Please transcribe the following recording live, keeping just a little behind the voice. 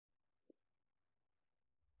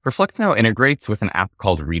Reflect now integrates with an app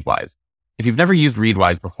called Readwise. If you've never used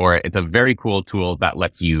Readwise before, it's a very cool tool that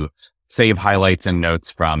lets you save highlights and notes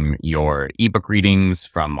from your ebook readings,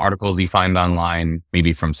 from articles you find online,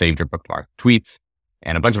 maybe from saved or bookmarked tweets,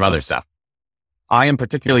 and a bunch of other stuff. I am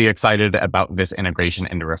particularly excited about this integration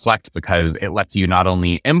into Reflect because it lets you not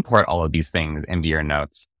only import all of these things into your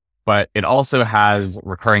notes, but it also has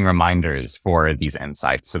recurring reminders for these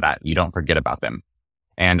insights so that you don't forget about them.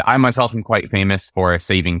 And I myself am quite famous for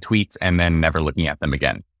saving tweets and then never looking at them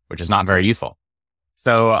again, which is not very useful.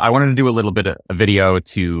 So I wanted to do a little bit of a video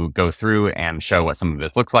to go through and show what some of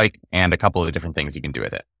this looks like and a couple of different things you can do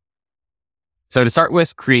with it. So to start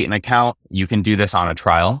with, create an account. You can do this on a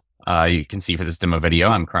trial. You can see for this demo video,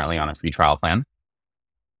 I'm currently on a free trial plan.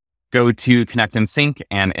 Go to Connect and Sync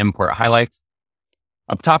and import highlights.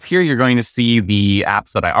 Up top here, you're going to see the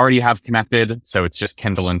apps that I already have connected. So it's just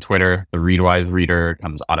Kindle and Twitter. The Readwise reader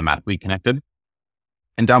comes automatically connected.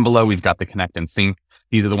 And down below, we've got the Connect and Sync.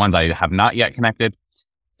 These are the ones I have not yet connected.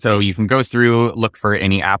 So you can go through, look for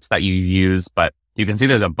any apps that you use, but you can see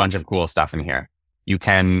there's a bunch of cool stuff in here. You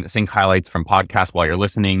can sync highlights from podcasts while you're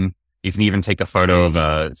listening. You can even take a photo of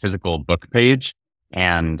a physical book page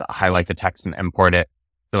and highlight the text and import it.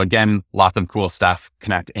 So again, lots of cool stuff.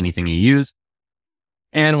 Connect anything you use.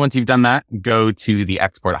 And once you've done that, go to the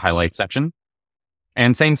export highlights section.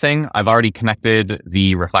 And same thing, I've already connected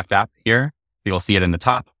the Reflect app here. You'll see it in the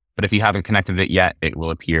top, but if you haven't connected it yet, it will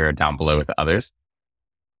appear down below with the others.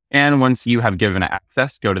 And once you have given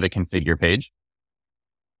access, go to the configure page.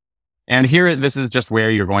 And here, this is just where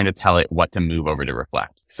you're going to tell it what to move over to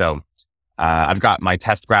Reflect. So I've got my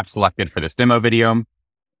test graph selected for this demo video.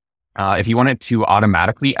 If you want it to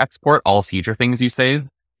automatically export all future things you save,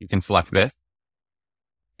 you can select this.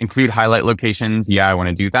 Include highlight locations. Yeah, I want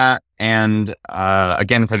to do that. And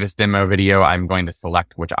again, for this demo video, I'm going to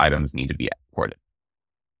select which items need to be exported.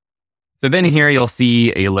 So then here you'll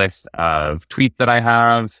see a list of tweets that I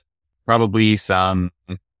have, probably some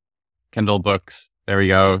Kindle books. There we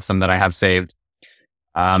go. Some that I have saved.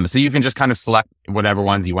 So you can just kind of select whatever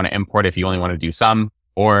ones you want to import if you only want to do some,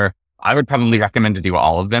 or I would probably recommend to do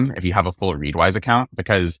all of them if you have a full Readwise account,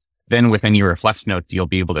 because then within your Reflect notes, you'll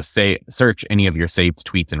be able to search any of your saved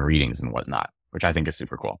tweets and readings and whatnot, which I think is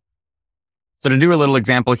super cool. So to do a little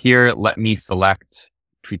example here, let me select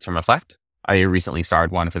tweets from Reflect. I recently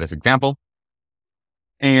started one for this example.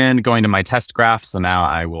 And going to my test graph. So now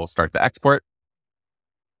I will start the export.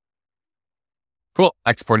 Cool.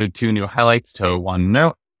 Exported 2 new highlights to one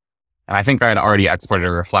note. And I think I had already exported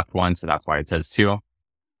a Reflect one, so that's why it says 2.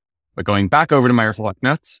 But going back over to my Reflect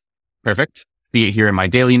notes, perfect. See it here in my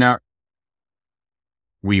daily note.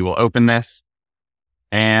 We will open this.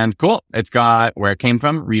 And cool. It's got where it came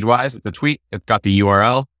from, Readwise. It's a tweet. It's got the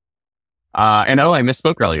URL. And oh, I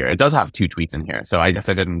misspoke earlier. It does have 2 tweets in here. So I guess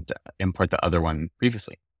I didn't import the other one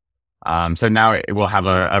previously. So now it will have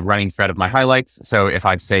a running thread of my highlights. So if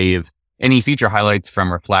I save any future highlights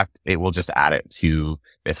from Reflect, it will just add it to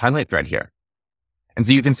this highlight thread here. And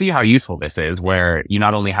so you can see how useful this is, where you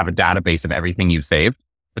not only have a database of everything you've saved,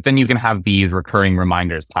 but then you can have these recurring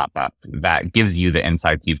reminders pop up that gives you the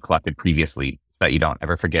insights you've collected previously so that you don't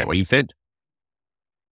ever forget what you've saved.